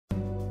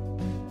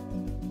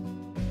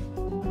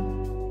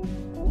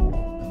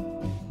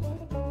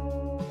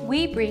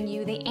we bring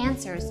you the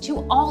answers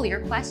to all your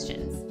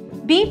questions.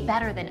 Be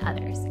better than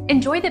others.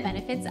 Enjoy the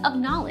benefits of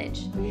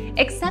knowledge.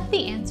 Accept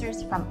the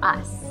answers from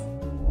us.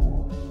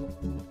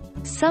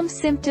 Some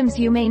symptoms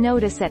you may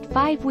notice at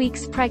 5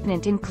 weeks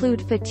pregnant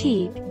include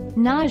fatigue,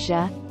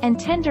 nausea, and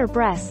tender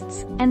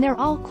breasts, and they're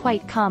all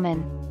quite common.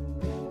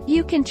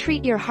 You can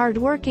treat your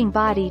hard-working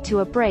body to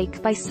a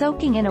break by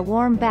soaking in a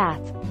warm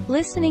bath,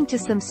 listening to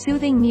some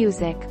soothing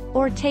music,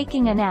 or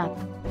taking a nap.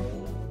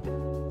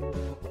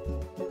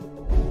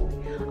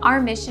 Our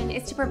mission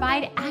is to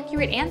provide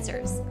accurate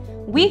answers.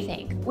 We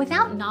think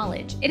without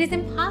knowledge, it is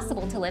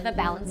impossible to live a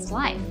balanced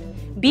life.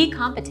 Be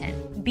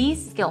competent, be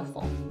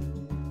skillful.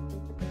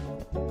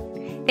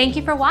 Thank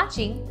you for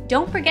watching.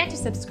 Don't forget to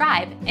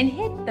subscribe and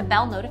hit the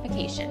bell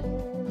notification.